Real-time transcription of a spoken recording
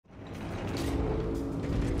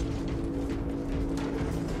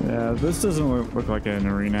Yeah, this doesn't look like an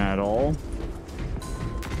arena at all.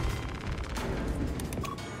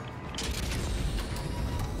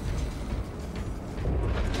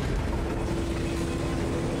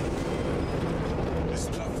 This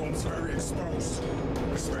platform's very exposed.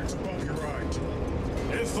 Expect a bumpy ride.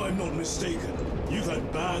 If I'm not mistaken, you've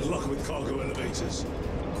had bad luck with cargo elevators.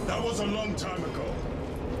 That was a long time ago.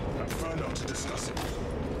 I prefer not to discuss it.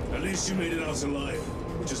 At least you made it out alive,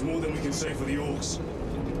 which is more than we can say for the orcs.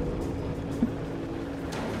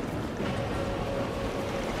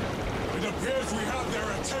 It appears we have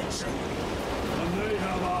their attention, and they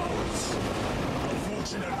have ours.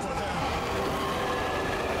 Unfortunate for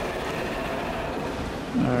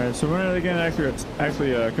them. Alright, so when are they gonna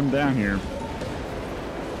actually come down here?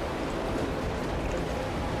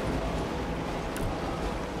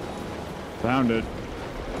 Found it.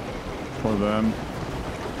 For them.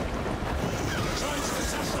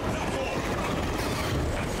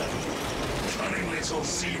 Cunning little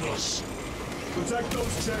seamless. Protect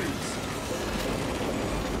those chains.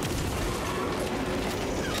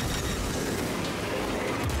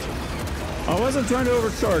 I wasn't trying to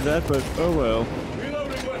overcharge that, but oh well.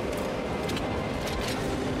 Reloading weapon.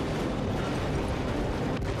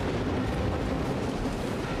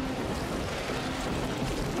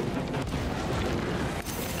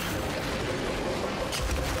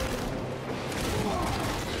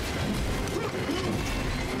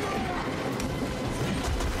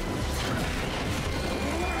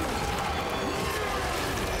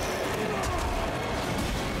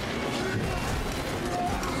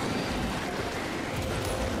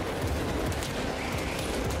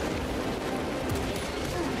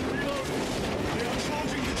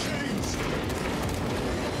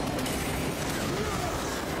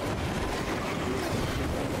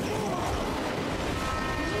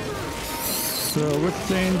 So which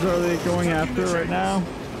chains are they going after right now?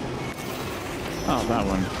 Oh, that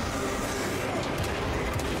one.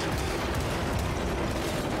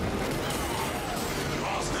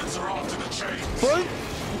 Bastards are after the chains. What?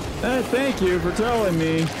 Thank you for telling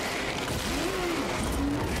me.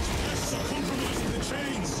 Compromising the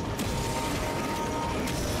chains.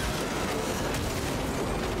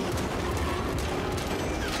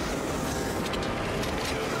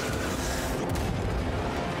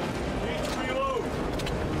 Need to reload.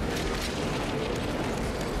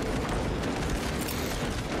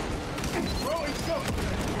 Throwing stuff.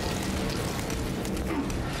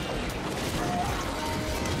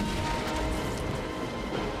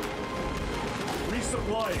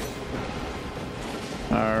 Resupplying.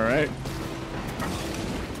 All right.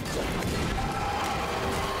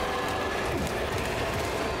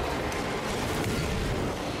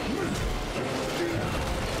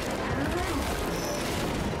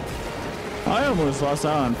 I almost lost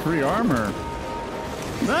out on free armor.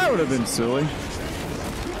 That would have been silly.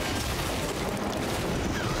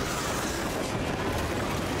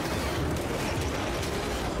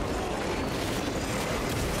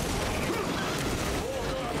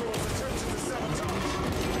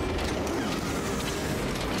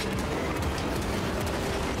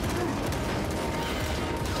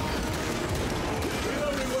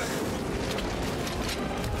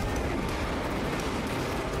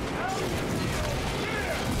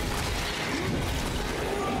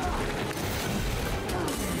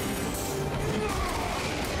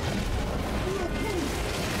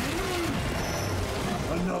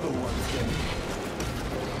 Another one.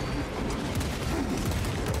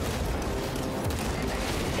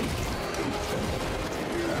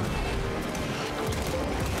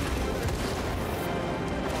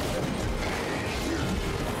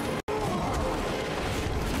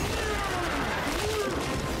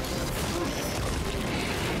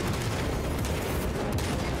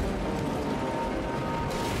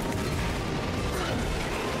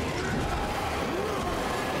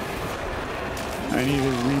 I need to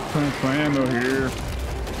replenish my ammo here.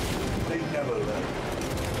 They never left.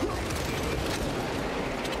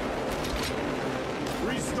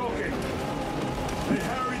 Restocking. They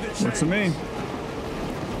harry the chains. Looks to me.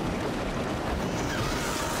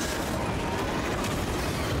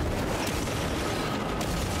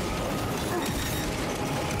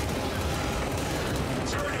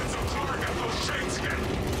 Turn some car and get those chains again.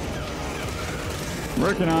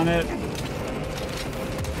 Working on it.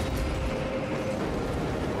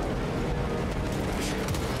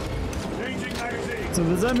 Changing magazine. So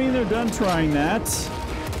does that mean they're done trying that?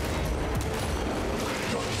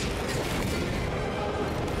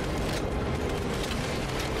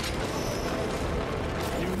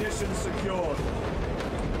 Munitions secured.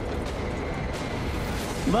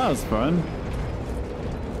 That was fun.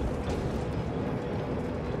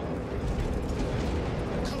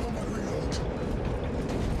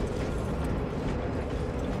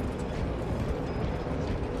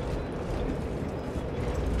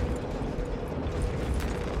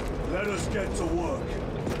 Let us get to work.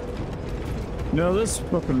 No, this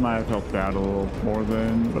weapon might have helped out a little more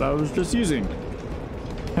than what I was just using.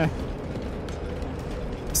 Heh.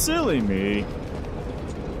 Silly me.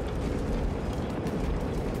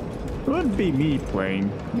 It wouldn't be me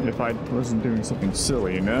playing if I wasn't doing something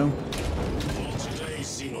silly, you know? For today,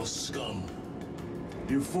 Xenos scum.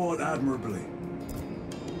 You fought admirably.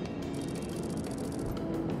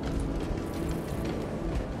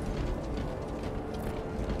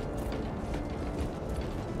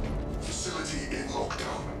 Facility in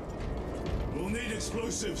lockdown. We'll need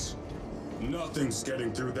explosives. Nothing's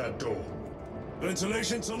getting through that door.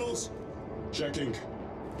 Ventilation tunnels? Checking.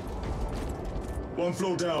 One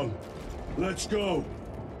floor down. Let's go.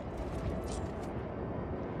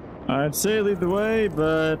 I'd say lead the way,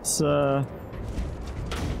 but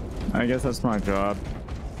I guess that's my job.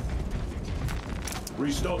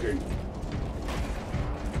 Restocking.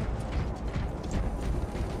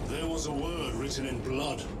 There was a word written in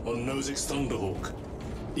blood on Nozick's Thunderhawk.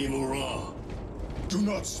 Imura. Do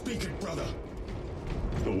not speak it, brother.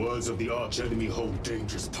 The words of the arch-enemy hold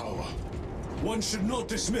dangerous power. One should not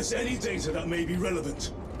dismiss any data that may be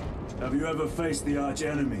relevant. Have you ever faced the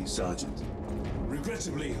arch-enemy, Sergeant?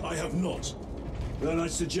 Regrettably, I have not. Then I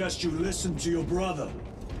suggest you listen to your brother.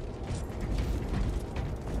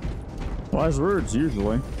 Wise words,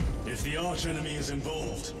 usually. If the arch-enemy is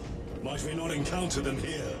involved, might we not encounter them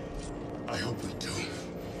here? I hope we do.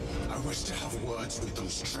 I wish to have words with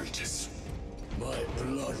those traitors. My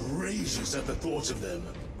blood rages at the thought of them.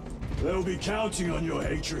 They'll be counting on your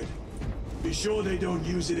hatred. Be sure they don't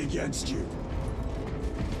use it against you.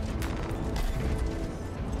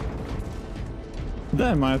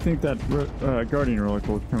 Then I think that Guardian relic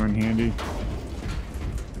will come in handy.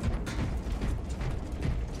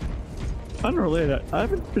 Unrelated, I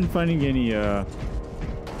haven't been finding any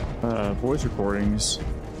voice recordings.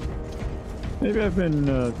 Maybe I've been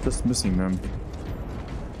just missing them.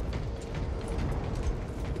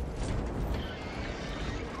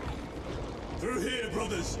 Through here,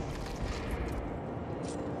 brothers!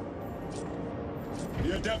 The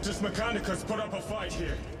Adeptus Mechanicus put up a fight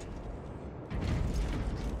here.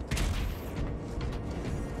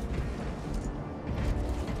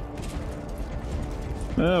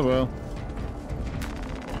 Oh well.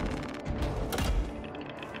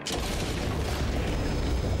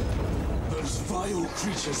 Those vile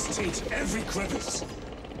creatures taint every crevice.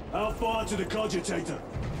 How far to the cogitator?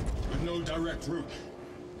 With no direct route.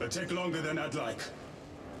 It'll take longer than I'd like.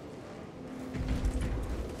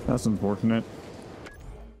 That's unfortunate.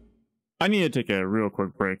 I need to take a real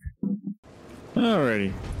quick break.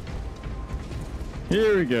 Alrighty.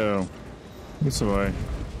 Here we go. This way.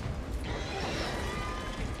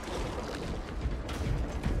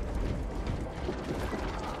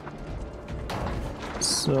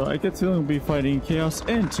 So I get the feeling we'll be fighting Chaos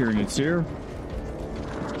and Tyranids here.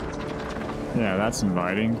 Yeah, that's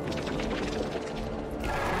inviting.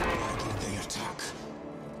 Why did they attack?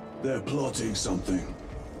 They're plotting something.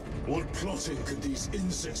 What plotting could these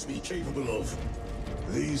insects be capable of?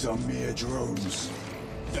 These are mere drones.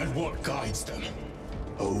 Then what guides them?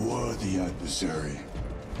 A worthy adversary.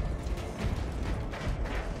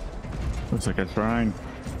 Looks like a shrine.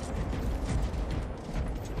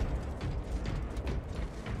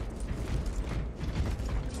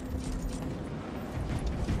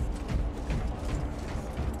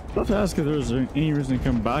 I'd love to ask if there's any reason to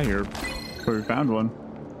come by here, but we found one.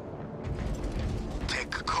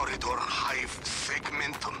 Tech corridor hive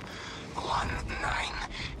segmentum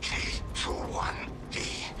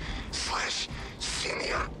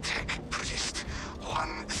 19K21D/senior tech priest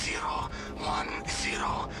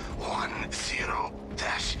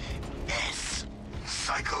 101010-S.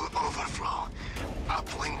 Cycle overflow.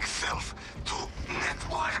 Uplink self to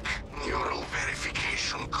network. Neural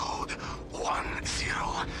verification code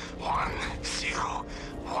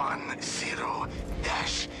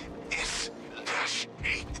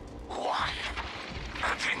 101010-S-81.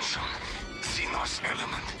 Attention. Xenos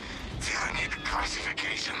element. Tyranid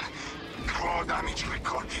classification. Claw damage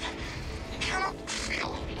recorded. Cannot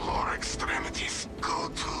feel lower extremities. Go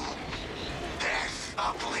to death.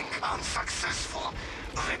 Uplink unsuccessful.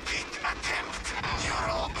 Repeat attempt.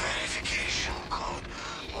 Neural verification code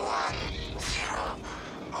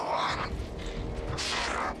 101010.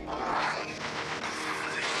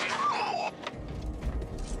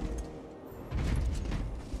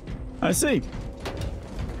 I see.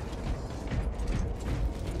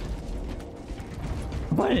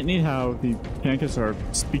 I find it neat how the Mechanicus are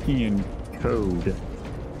speaking in code.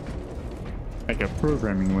 Like a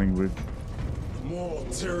programming language. More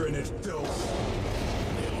Tyranid filth.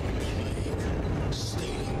 They are plague,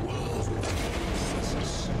 stealing worlds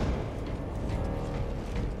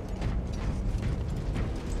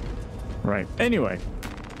Right. Anyway.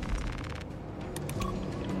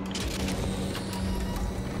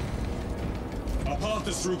 Our path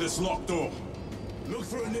is through this locked door. Look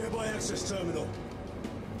for a nearby access terminal.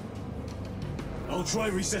 I'll try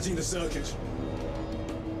resetting the circuit.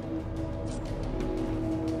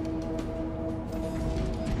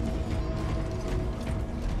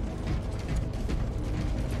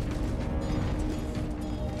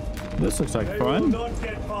 This looks like They fun. will not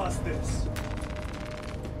get past this.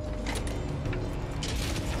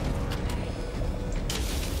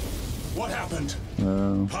 What happened?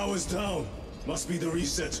 Power's down. Must be the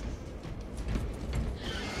reset.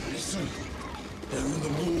 Listen. They're in the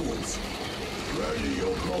walls. Ready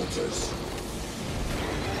your bolters.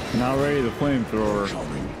 Now ready the flamethrower.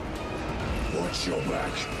 Coming. Watch your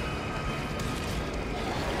back.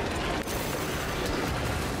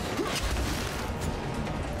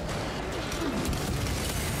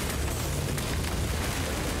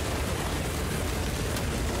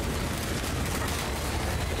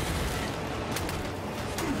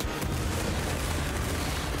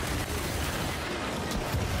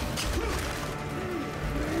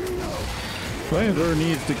 Flamethrower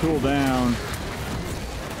needs to cool down.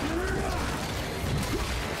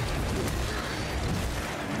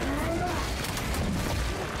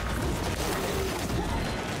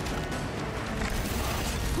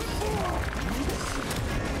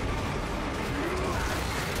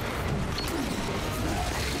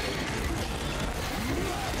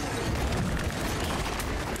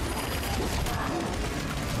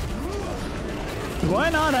 Do I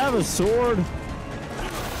not have a sword?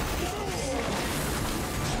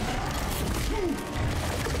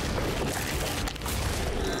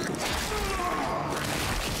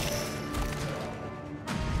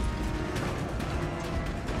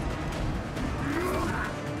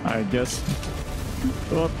 I guess.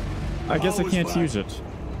 Well, I guess I can't use it.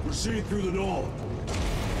 Proceed through the door.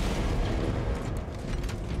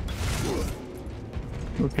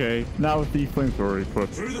 Okay, now with the flamethrower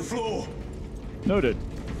equipped. Through the floor. Noted.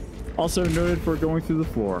 Also noted for going through the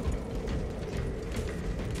floor.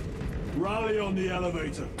 Rally on the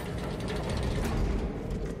elevator.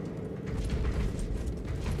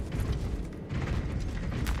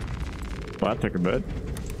 Well, that took a bit.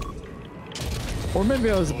 Or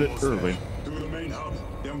maybe I was a bit early. Through the main hub,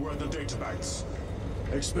 then we're at the data banks.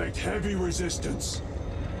 Expect heavy resistance.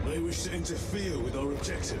 They wish to interfere with our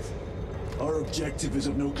objective. Our objective is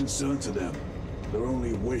of no concern to them. Their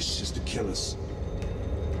only wish is to kill us.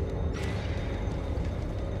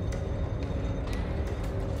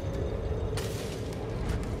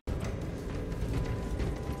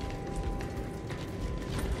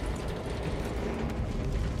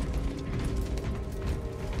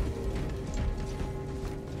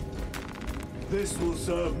 This will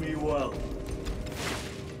serve me well.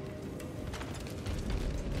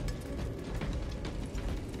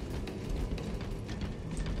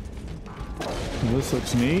 This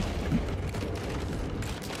looks neat.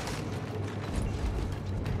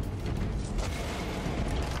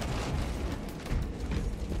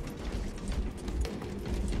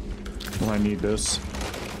 Well, I need this.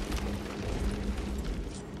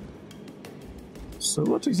 So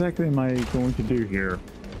what exactly am I going to do here?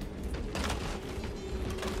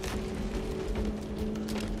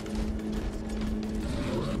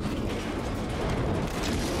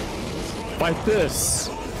 Fight this!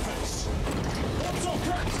 Do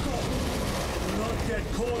not get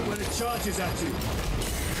caught when it charges at you.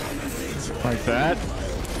 Like that.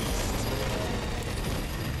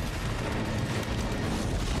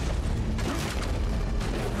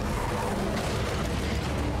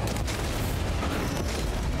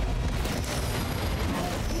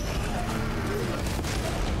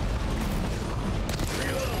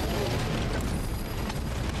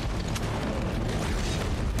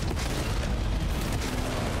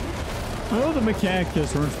 I know the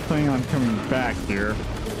Mechanicus weren't planning on coming back here.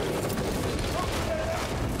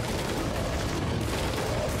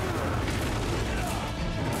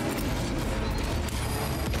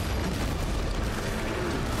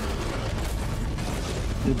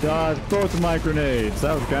 You dodged both of my grenades.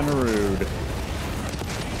 That was kind of rude.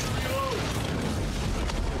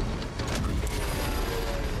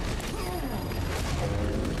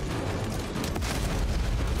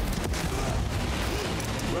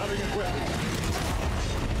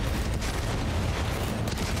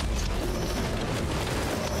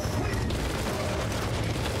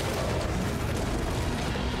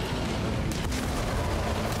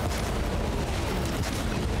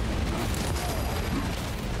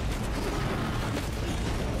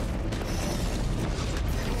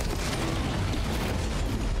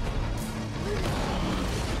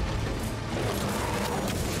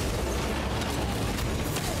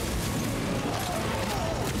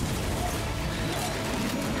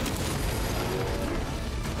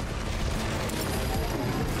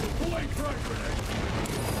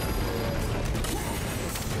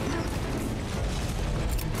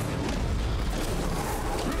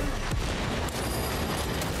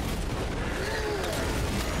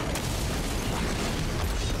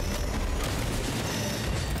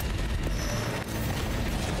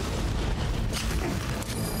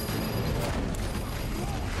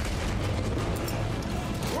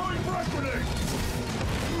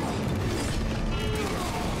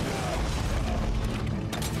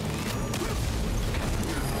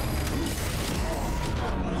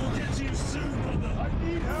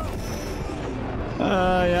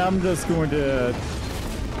 I'm just going to...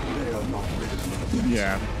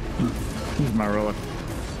 Yeah. Here's my relic.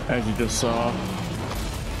 As you just saw.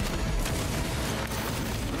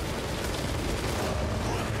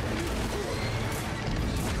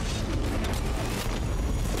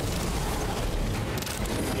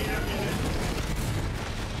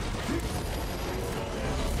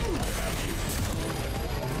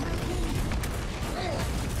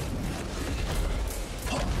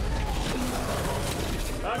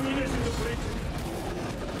 Ammunition depleted.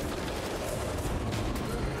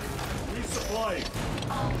 Resupplying.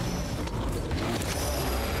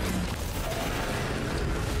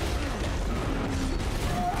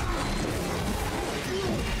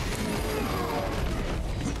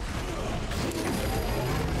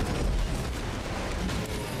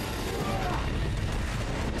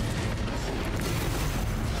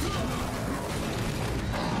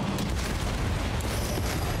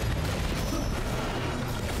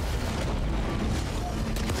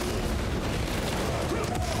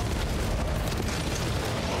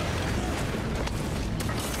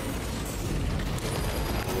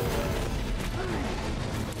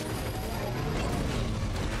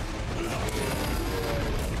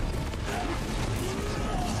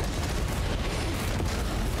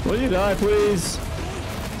 Will you die, please?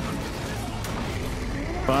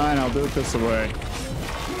 Fine, I'll do it this way.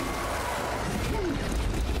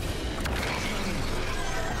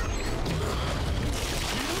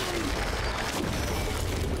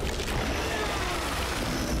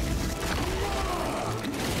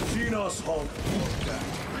 Xenos Hulk.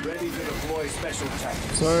 Ready to deploy special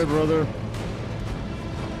tactics. Sorry, brother.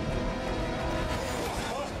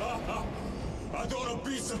 I thought a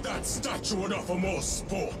beast of that stature would offer more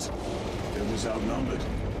sport. It was outnumbered.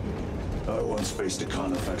 I once faced a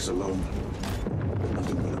Carnifex alone.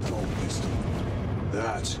 Nothing but a cold pistol.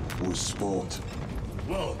 That was sport.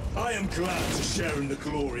 Well, I am glad to share in the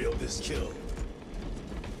glory of this kill.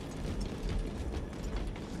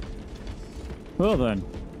 Well then.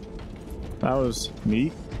 That was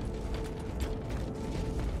neat.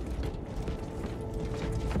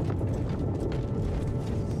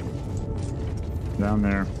 Down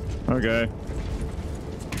there. Okay.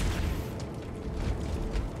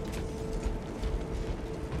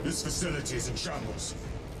 This facility is in shambles.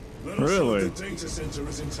 Let us Really? hope the data center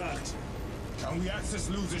is intact. Can we access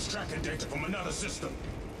losers' tracking data from another system?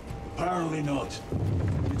 Apparently not.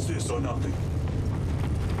 It's this or nothing.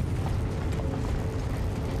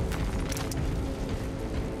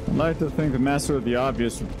 I'd like to thank the master of the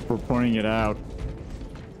obvious for pointing it out.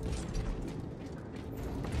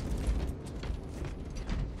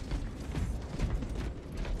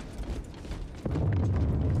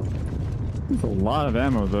 There's a lot of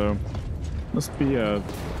ammo though. Must be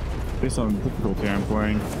based on the difficulty I'm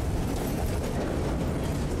playing.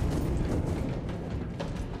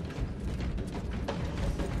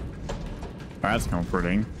 That's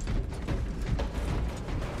comforting.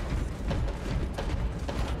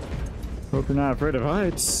 Hope you're not afraid of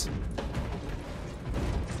heights.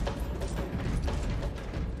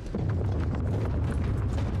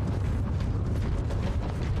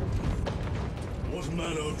 What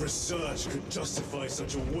manner of research could justify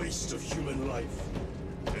such a waste of human life?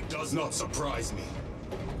 It does not surprise me.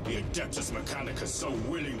 The Adeptus Mechanicus so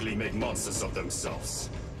willingly make monsters of themselves.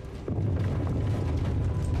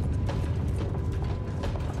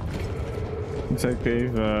 Looks like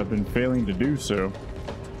they've been failing to do so.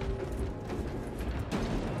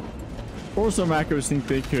 Or some Macros think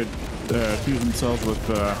they could fuse themselves with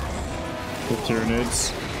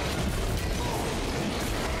Tyranids.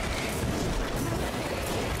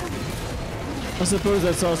 I suppose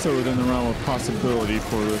that's also within the realm of possibility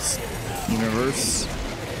for this universe.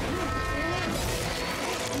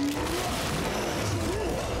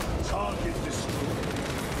 Target destroyed.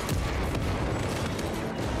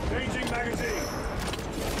 Changing magazine.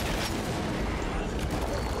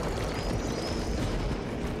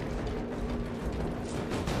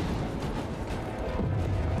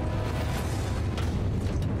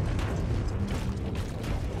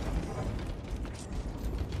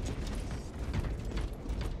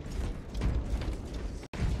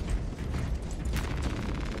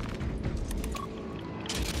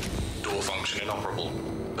 Function inoperable.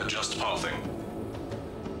 Adjust pathing.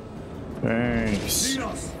 Thanks.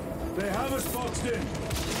 Xenos! They have us boxed in!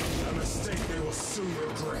 A mistake they will soon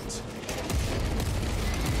regret.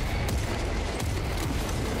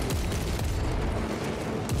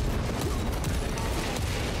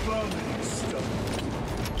 Burning stuff.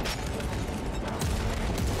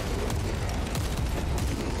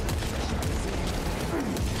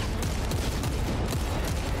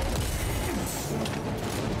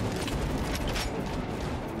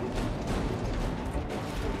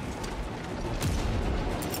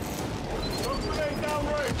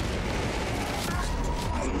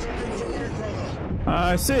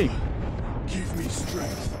 I see. Give me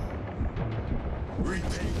strength.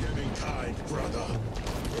 Repay them in kind, brother.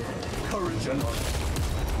 Courage and honor.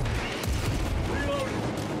 Reloading.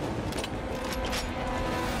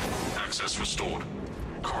 Access restored.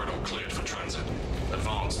 Corridor cleared for transit.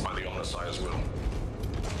 Advanced by the Omnissiah's will.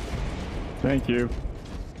 Thank you.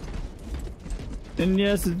 And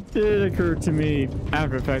yes, it did occur to me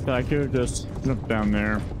after the fact that I could have just jumped down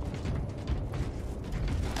there.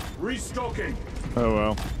 Restocking. Oh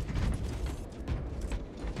well.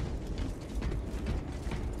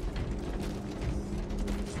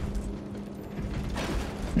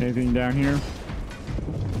 Anything down here?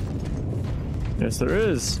 Yes, there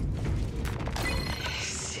is.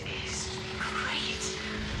 This is great.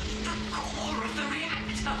 The core of the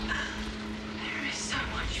reactor. There is so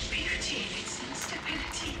much beauty in its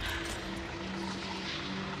instability.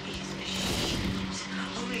 These machines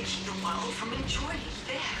only keep the world from enjoying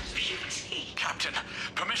their beauty. Captain,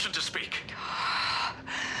 permission to speak.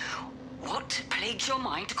 What plagues your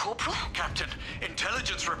mind, Corporal? Captain,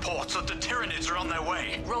 intelligence reports that the Tyranids are on their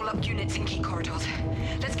way. Roll up units in key corridors.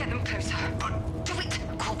 Let's get them closer. But Do it,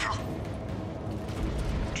 Corporal.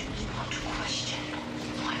 Do not question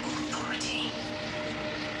my authority.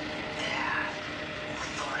 Their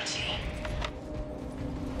authority.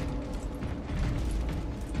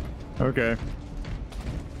 Okay.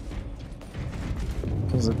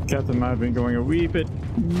 Because the captain might have been going a wee bit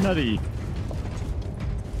nutty.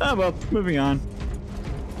 Ah, well, moving on.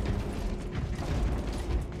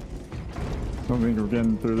 Don't think we're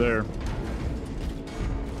getting through there.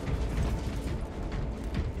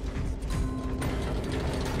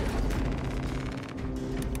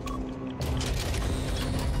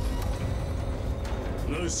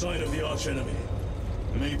 No sign of the archenemy.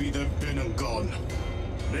 Maybe they've been and gone.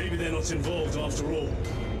 Maybe they're not involved after all.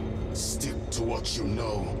 Stick to what you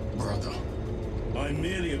know, brother. I'm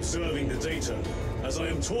merely observing the data, as I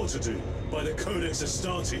am taught to do by the Codex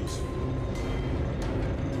Astartes.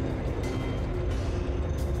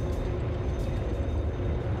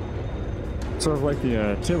 Sort of like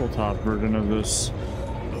the tabletop version of this.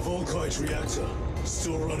 A Volkite reactor,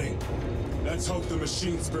 still running. Let's hope the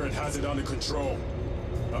machine spirit has it under control.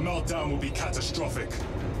 A meltdown will be catastrophic.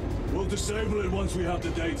 We'll disable it once we have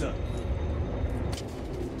the data.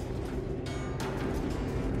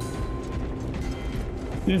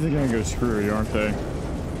 These are gonna go screwy, aren't they?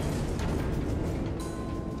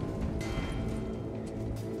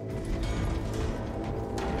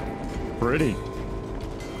 Pretty.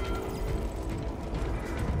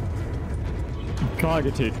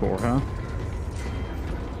 Cogitate for, huh?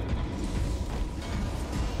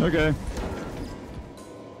 Okay.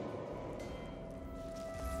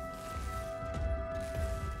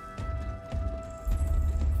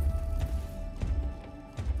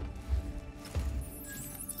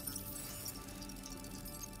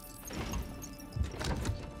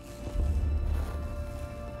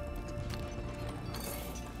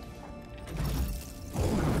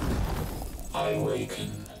 I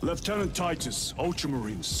awaken. Lieutenant Titus,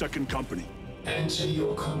 Ultramarines, 2nd Company. Enter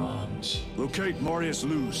your command. Locate Marius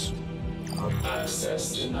Luz.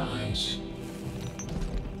 Access denied.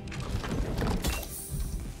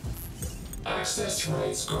 Access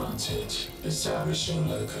rights granted. Establishing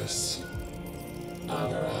locus.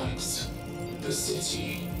 Agarax. The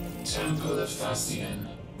city. Temple of Thasian.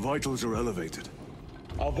 Vitals are elevated.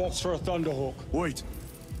 I'll box for a Thunderhawk. Wait.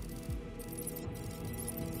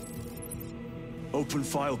 Open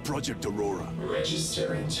file Project Aurora.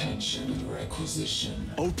 Register intention of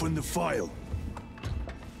requisition. Open the file.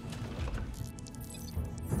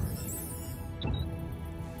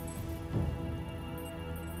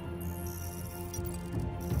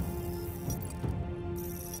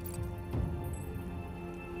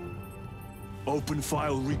 Open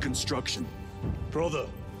file reconstruction. Brother,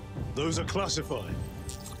 those are classified.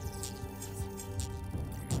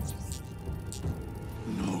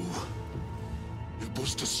 No. It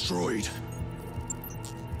was destroyed.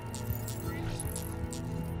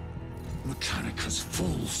 Mechanicus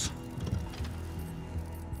fools.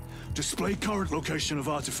 Display current location of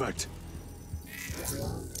artifact.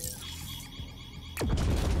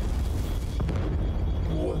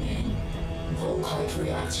 Warning. Volkite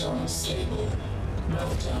reactor unstable.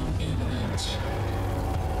 Meltdown imminent.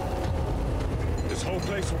 This whole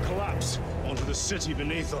place will collapse onto the city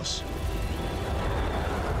beneath us.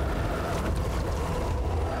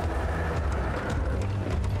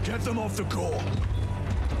 Get them off the core.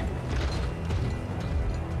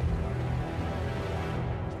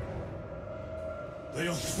 They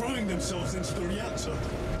are throwing themselves into the reactor.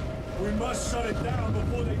 We must shut it down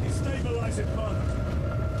before they destabilize it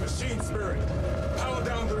further. Machine spirit, power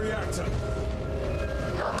down the reactor.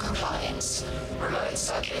 Non-compliance. Remote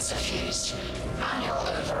circuits are fused. Manual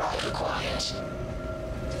override required.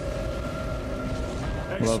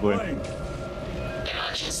 Lovely. Explain.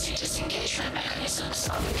 Emergency disengagement mechanisms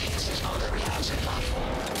are located on the reactor platform.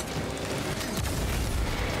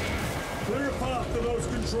 Clear a path to those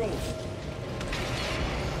controls.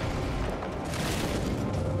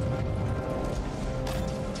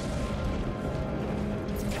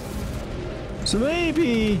 So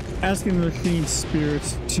maybe asking the machine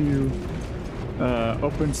spirits to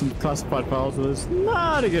open some classified files was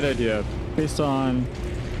not a good idea, based on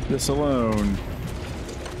this alone.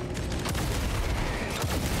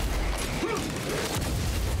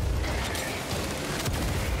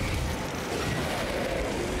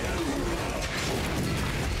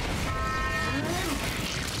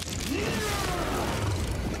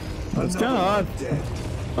 It's kind of odd.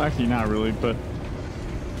 Actually, not really, but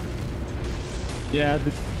yeah,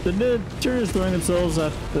 the turners throwing themselves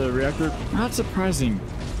at the reactor, not surprising.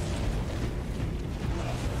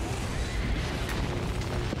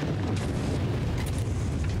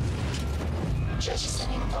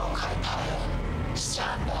 Jettisoning bulkhead pile.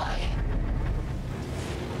 Stand by.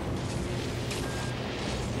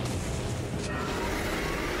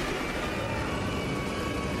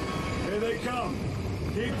 Here they come.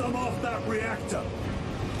 Keep them off that reactor.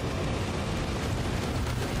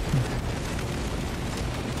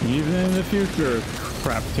 Even in the future,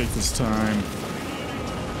 crap takes its time.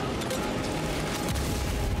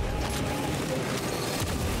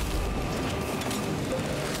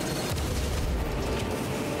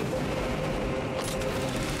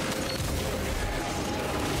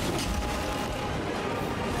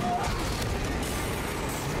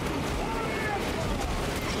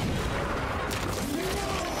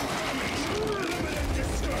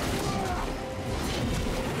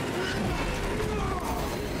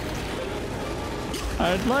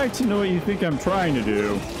 I'd like to know what you think I'm trying to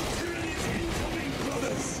do.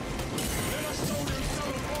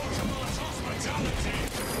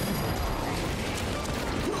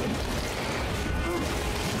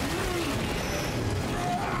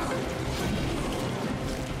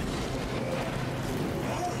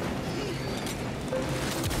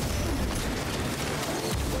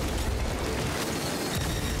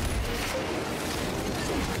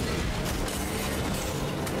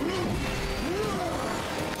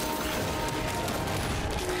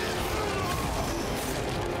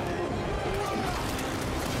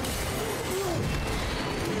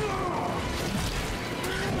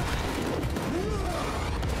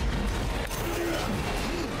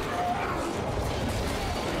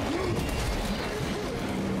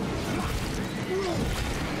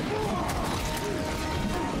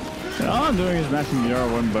 All I'm doing is mashing the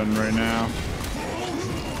R1 button right now.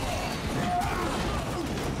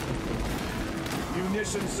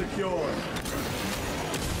 Munitions secured.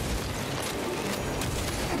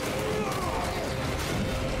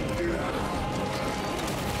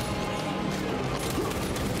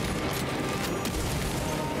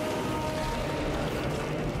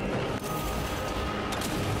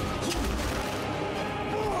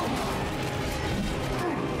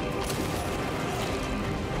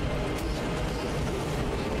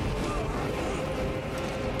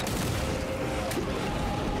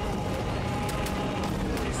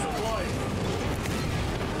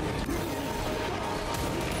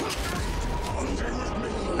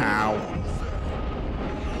 Ow.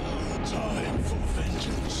 Time for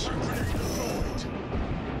vengeance.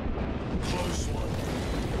 Close one.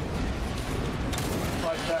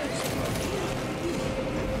 My thanks.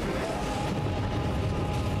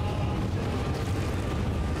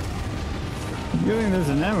 I'm getting there's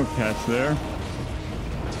an ammo cache there.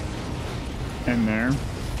 And there.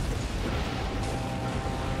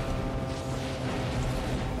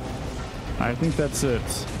 I think that's it.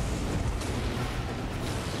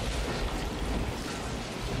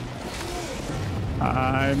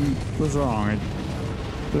 I was wrong.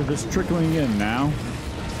 They're just trickling in now.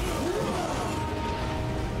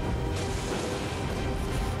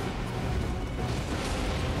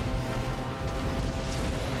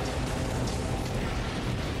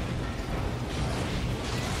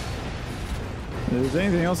 Is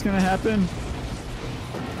anything else going to happen?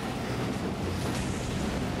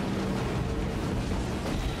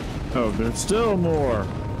 Oh, there's still more.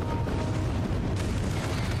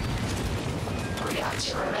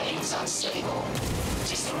 Reactor remains unstable.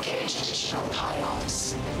 Disengage additional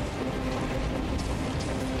pylons.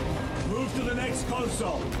 Move to the next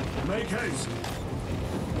console. Make haste.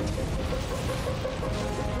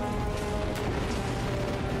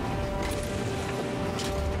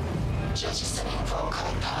 jettisoning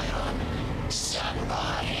Volkite pylon. Stand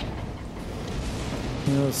by.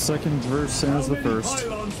 The second verse as the first.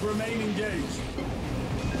 Pylons remain engaged.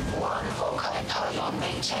 One Volkite pylon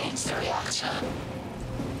maintains the reactor.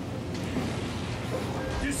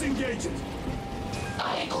 Disengage it.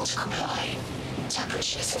 Unable to comply.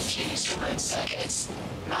 Temperatures have fused remote circuits.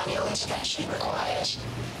 Manual intervention required.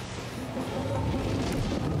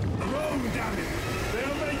 Wrong, damn it! They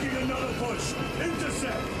are making another push.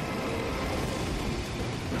 Intercept.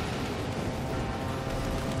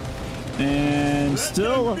 And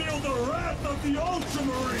still. Let them feel the wrath of the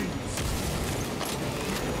Ultramarines.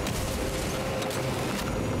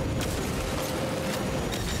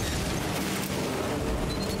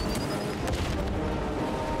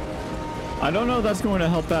 I don't know if that's going to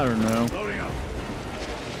help out or no. Loading up.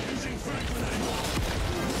 Using fragment ammo.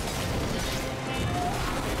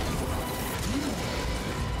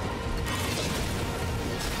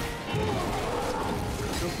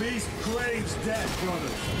 The beast craves death,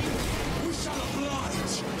 brothers. We shall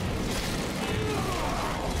oblige.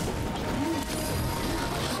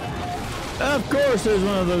 Of course, there's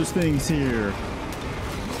one of those things here.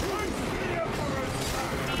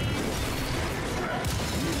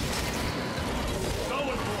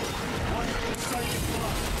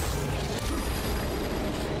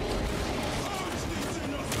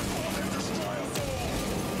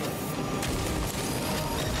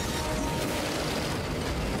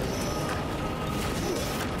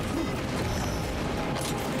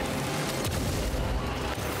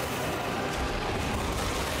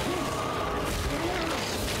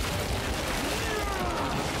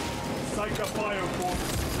 Psycho fire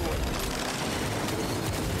force destroyed.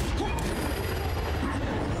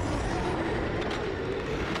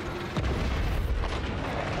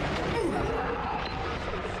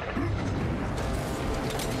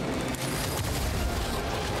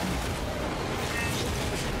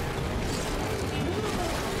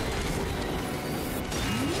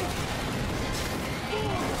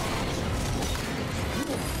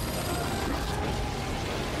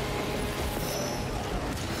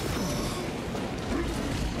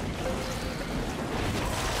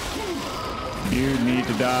 You need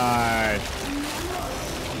to die.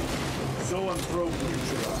 Zoan Pro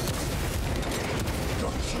neutralized.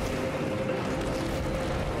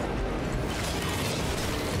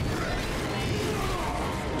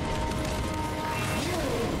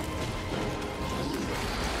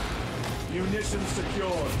 Munitions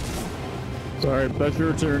secured. Sorry, but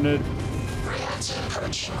your turn it. Reactor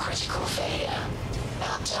approaching critical failure.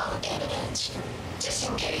 Meltdown imminent.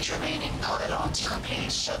 Disengage remaining pylon to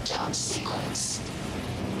complete shutdown sequence.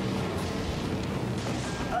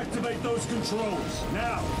 Activate those controls,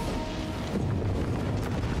 now!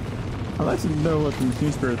 I'd like to know what the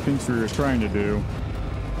Machine Spirit thinks we were trying to do.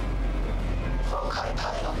 Volkite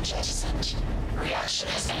pylon jettisoned. Reaction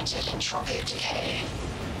has entered entropic decay.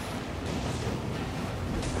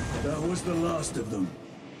 That was the last of them.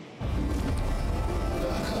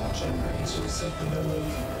 Backup generators have been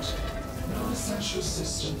overloaded. Non-essential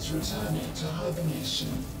systems returning to hibernation.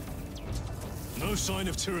 No sign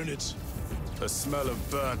of Tyranids. The smell of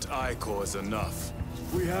burnt ichor is enough.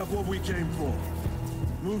 We have what we came for.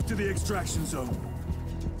 Move to the extraction zone.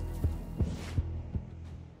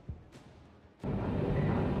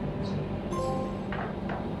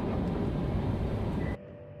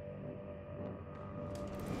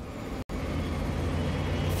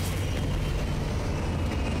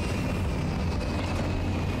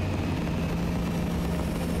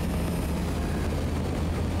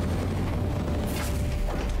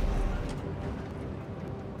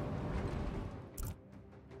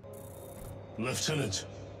 Lieutenant,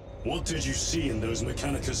 what did you see in those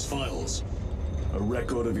Mechanicus files? A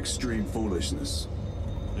record of extreme foolishness.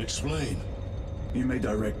 Explain. You may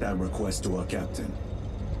direct that request to our captain.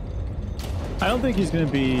 I don't think he's going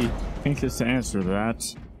to be anxious to answer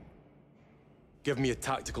that. Give me a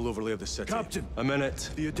tactical overlay of the city. Captain! A minute.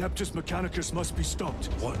 The Adeptus Mechanicus must be stopped.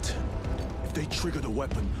 What? If they trigger the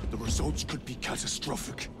weapon, the results could be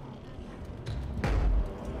catastrophic. And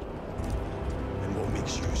what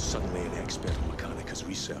makes you suddenly an expert in Mechanicus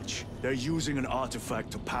research? They're using an artifact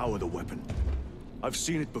to power the weapon. I've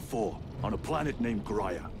seen it before, on a planet named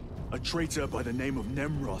Graia. A traitor by the name of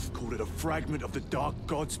Nemroth called it a fragment of the Dark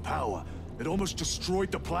God's power. It almost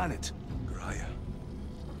destroyed the planet. Graia.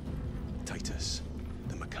 Titus,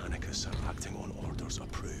 the Mechanicus are acting on orders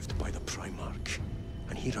approved by the Primarch.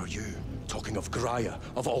 And here are you, talking of Graia,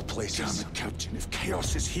 of all places. Damn it, Captain. If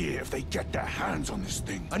Chaos is here, if they get their hands on this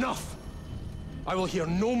thing... Enough! I will hear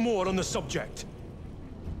no more on the subject.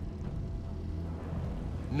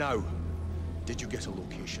 Now, Did you get a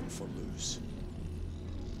location for Luz?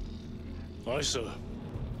 Aye, sir.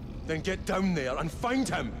 Then get down there and find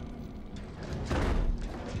him!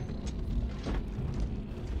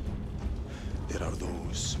 There are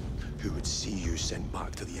those who would see you sent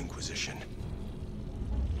back to the Inquisition.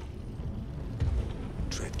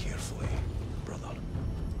 Tread carefully, brother.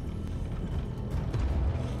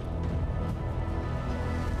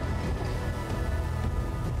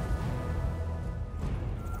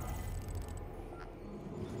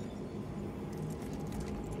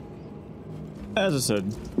 As I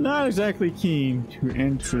said, not exactly keen to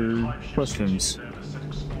answer questions.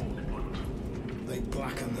 They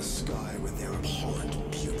blacken the sky with their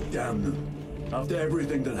abhorrent beauty. Damn them. After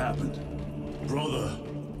everything that happened. Brother,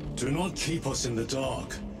 do not keep us in the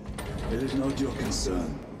dark. It is not your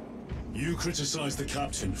concern. You criticize the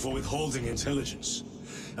captain for withholding intelligence,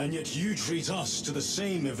 and yet you treat us to the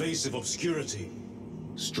same evasive obscurity.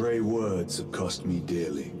 Stray words have cost me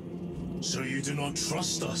dearly. So you do not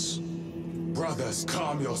trust us? Brothers,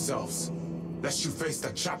 calm yourselves, lest you face the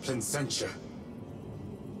chaplain's censure.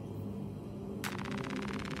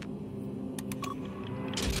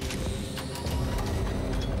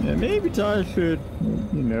 Yeah, maybe Titus should,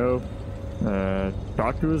 you know,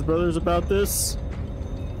 talk to his brothers about this.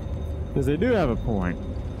 Because they do have a point.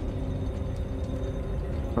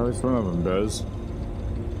 Or at least one of them does.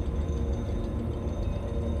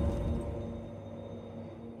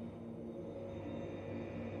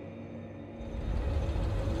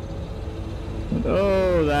 And,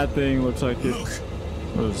 oh, that thing looks like it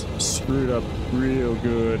was screwed up real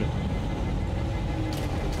good.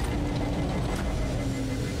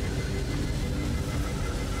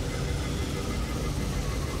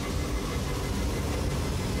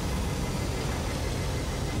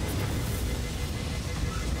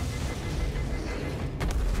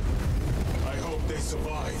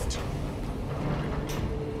 Survived.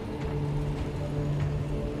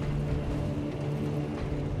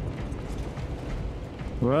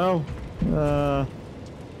 Well,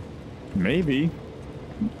 maybe.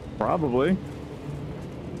 Probably.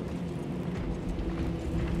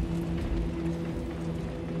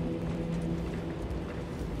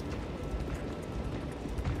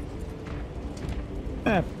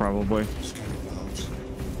 Probably.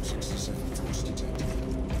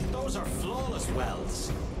 Those are flawless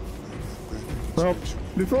wells. Well,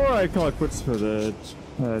 before I call it quits for the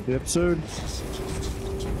episode,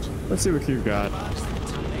 let's see what you've got.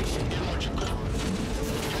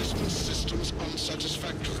 Replacement systems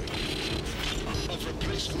unsatisfactory. Of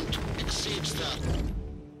replacement exceeds that.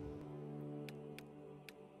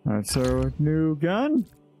 Alright, so new gun,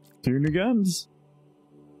 2 new guns,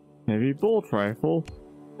 heavy bolt rifle,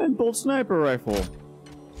 and bolt sniper rifle.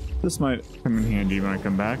 This might come in handy when I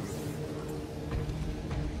come back.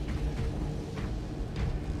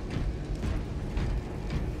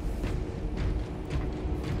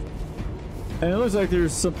 And it looks like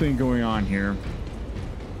there's something going on here.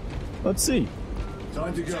 Let's see.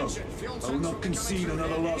 Time to go. I will not concede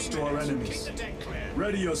another loss to our enemies.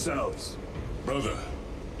 Ready yourselves. Brother,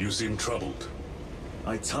 you seem troubled.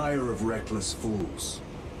 I tire of reckless fools.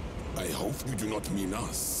 I hope you do not mean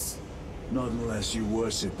us. Not unless you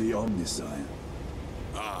worship the Omniscient.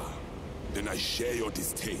 Ah, then I share your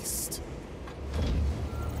distaste.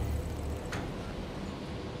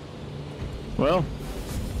 Well,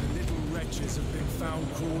 The little wretches have been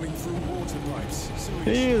found crawling through water pipes.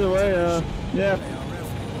 either way, yeah,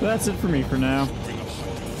 that's it for me for now.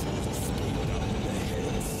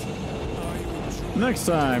 Next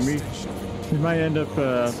time, we might end up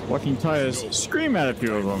watching Titus scream at a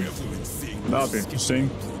few of them. That'll be interesting.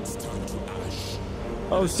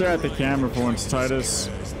 Oh, stare at the camera for once, Titus.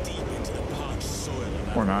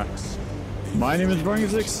 Or not. My name is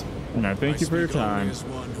Mechanicus, and I thank you for your time.